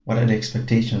What are the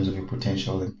expectations of a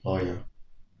potential employer?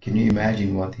 Can you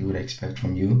imagine what they would expect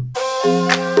from you?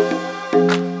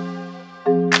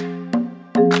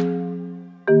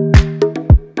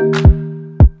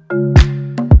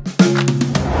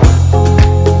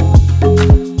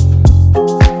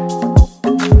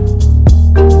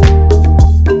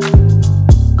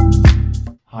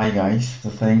 Hi guys, so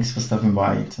thanks for stopping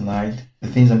by tonight. The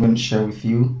things I'm going to share with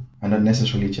you are not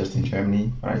necessarily just in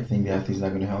Germany, but I think they are things that are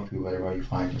going to help you wherever you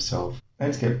find yourself.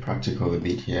 Let's get practical a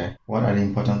bit here. What are the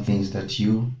important things that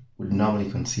you would normally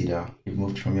consider? You've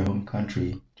moved from your home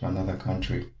country to another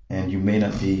country, and you may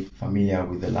not be familiar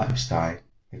with the lifestyle,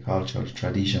 the culture, the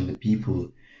tradition, the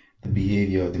people, the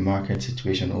behavior, the market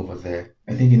situation over there.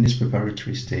 I think in this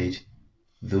preparatory stage,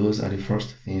 those are the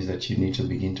first things that you need to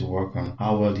begin to work on.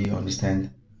 How well do you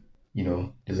understand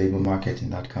the labor market in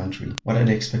that country? What are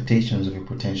the expectations of a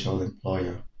potential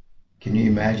employer? Can you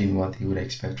imagine what he would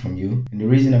expect from you? And the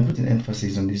reason I'm putting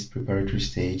emphasis on this preparatory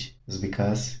stage is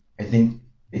because I think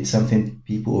it's something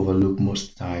people overlook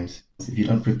most times. If you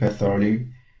don't prepare thoroughly,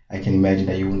 I can imagine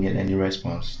that you won't get any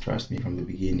response, trust me, from the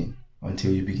beginning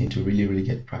until you begin to really, really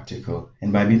get practical.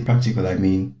 And by being practical, I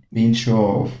mean being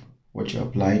sure of what you're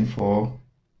applying for,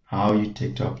 how you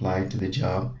take to apply to the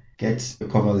job, get your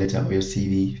cover letter or your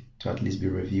CV to at least be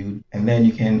reviewed, and then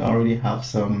you can already have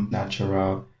some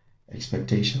natural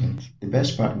expectations. The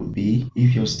best part would be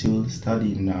if you're still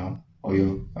studying now or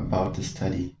you're about to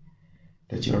study,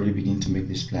 that you already begin to make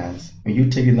these plans. When you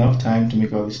take enough time to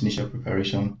make all this initial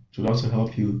preparation, it will also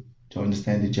help you to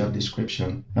understand the job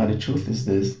description. Now, the truth is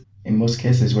this: in most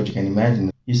cases, what you can imagine,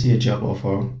 you see a job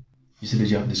offer, you see the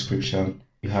job description,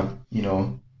 you have,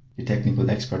 the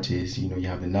technical expertise, you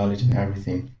have the knowledge and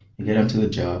everything. You get onto the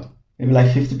job. Maybe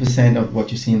like 50% of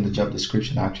what you see in the job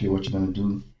description are actually what you're going to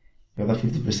do. The other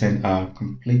 50% are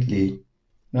completely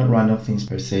not random things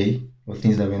per se, or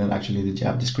things that were not actually in the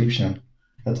job description.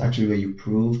 That's actually where you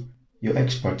prove your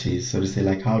expertise. So to say,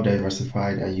 like, how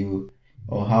diversified are you,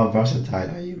 or how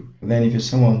versatile are you? But then if you're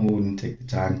someone who wouldn't take the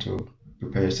time to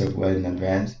prepare yourself well in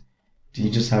advance, then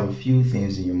you just have a few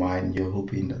things in your mind and you're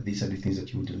hoping that these are the things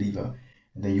that you will deliver.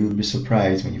 And then you will be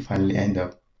surprised when you finally end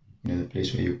up in the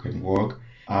place where you can work.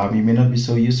 You may not be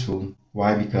so useful.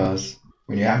 Why? Because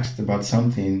when you're asked about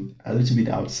something a little bit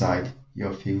outside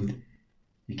your field,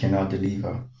 you cannot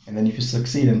deliver. And then if you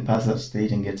succeed and pass that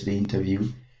stage and get to the interview,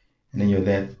 and then you're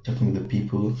there talking with the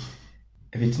people,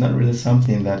 if it's not really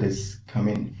something that is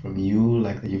coming from you,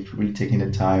 like that you've really taken the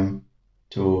time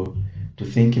to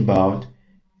think about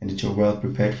and that you're well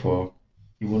prepared for,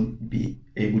 you won't be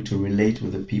able to relate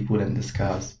with the people and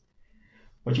discuss.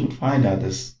 What you would find out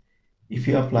is if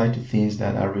you apply to things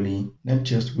that are really not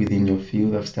just within your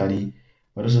field of study,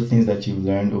 but also things that you've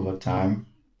learned over time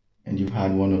and you've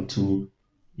had one or two,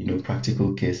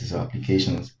 practical cases or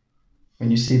applications.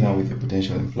 When you sit down with your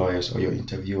potential employers or your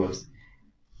interviewers,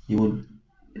 you would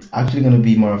it's actually going to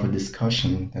be more of a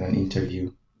discussion than an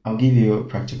interview. I'll give you a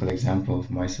practical example of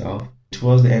myself.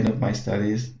 Towards the end of my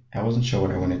studies, I wasn't sure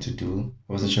what I wanted to do.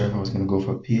 I wasn't sure if I was going to go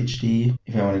for a PhD,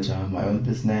 if I wanted to have my own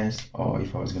business, or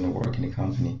if I was going to work in a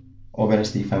company. Or better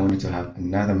still, if I wanted to have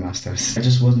another master's. I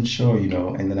just wasn't sure,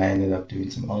 and then I ended up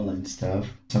doing some online stuff.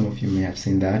 Some of you may have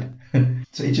seen that.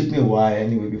 So it took me a while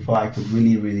anyway before I could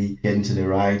really, really get into the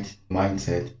right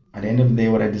mindset. At the end of the day,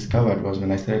 what I discovered was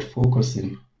when I started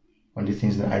focusing on the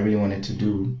things that I really wanted to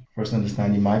do, first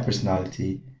understanding my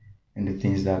personality and the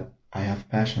things that I have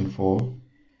passion for,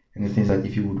 and the things that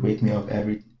if you would wake me up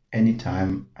any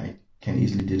time, I can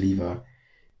easily deliver.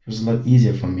 It was a lot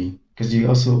easier for me because you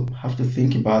also have to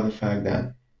think about the fact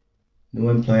that no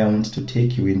employer wants to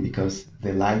take you in because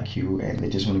they like you and they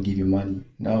just want to give you money.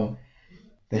 No,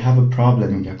 they have a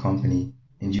problem in their company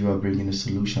and you are bringing a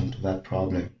solution to that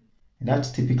problem. And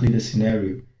that's typically the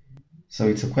scenario. So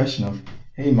it's a question of,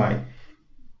 hey, Mike,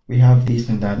 we have this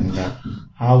and that and that.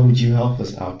 How would you help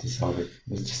us out to solve it?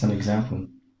 That's just an example.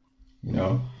 You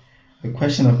know, the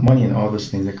question of money and all those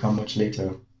things that come much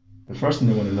later. The first thing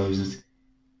they want to know is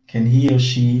can he or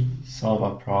she solve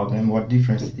a problem? What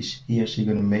difference is he or she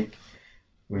going to make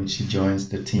when she joins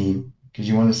the team? Because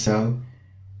you want to sell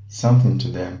something to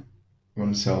them. You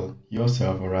want to sell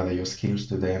yourself, or rather your skills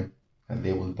to them, and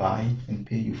they will buy and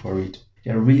pay you for it.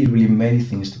 There are really, really many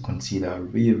things to consider,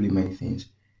 really, really many things.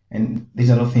 And these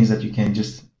are not things that you can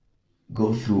just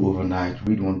go through overnight,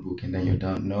 read one book, and then you're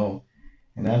done. No.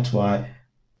 And that's why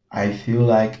I feel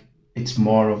like it's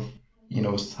more of,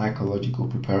 psychological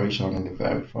preparation in the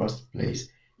very first place,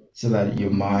 so that your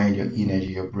mind, your energy,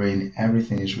 your brain,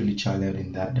 everything is really channeled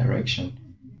in that direction.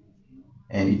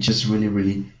 And it just really,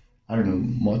 really, I don't know,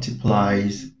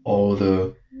 multiplies all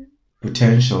the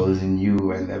potential is in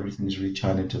you and everything is really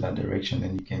channeled to that direction,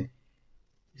 then you can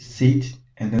sit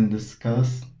and then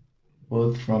discuss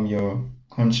both from your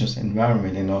conscious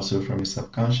environment and also from your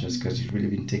subconscious, because you've really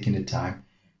been taking the time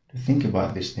to think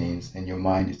about these things and your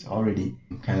mind is already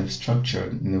kind of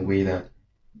structured in a way that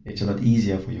it's a lot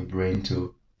easier for your brain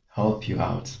to help you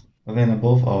out. But then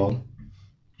above all,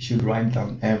 you should write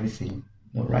down everything.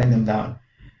 No, write them down.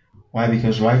 Why?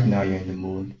 Because right now you're in the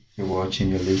mood, you're watching,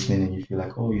 you're listening, and you feel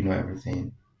like, oh, you know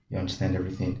everything, you understand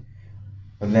everything.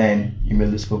 But then you may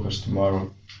lose focus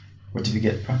tomorrow. But if you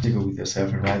get practical with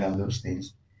yourself and write down those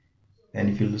things, then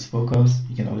if you lose focus,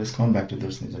 you can always come back to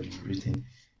those things that you've written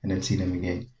and then see them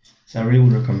again. So I really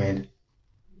would recommend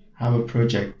have a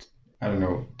project, I don't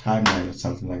know, timeline or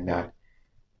something like that,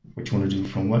 what you want to do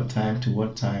from what time to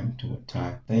what time to what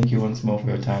time. Thank you once more for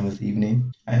your time this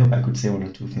evening. I hope I could say one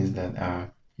or two things that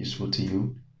are useful to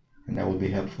you and that will be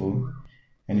helpful.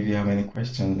 And if you have any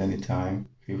questions anytime,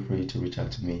 feel free to reach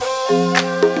out to me.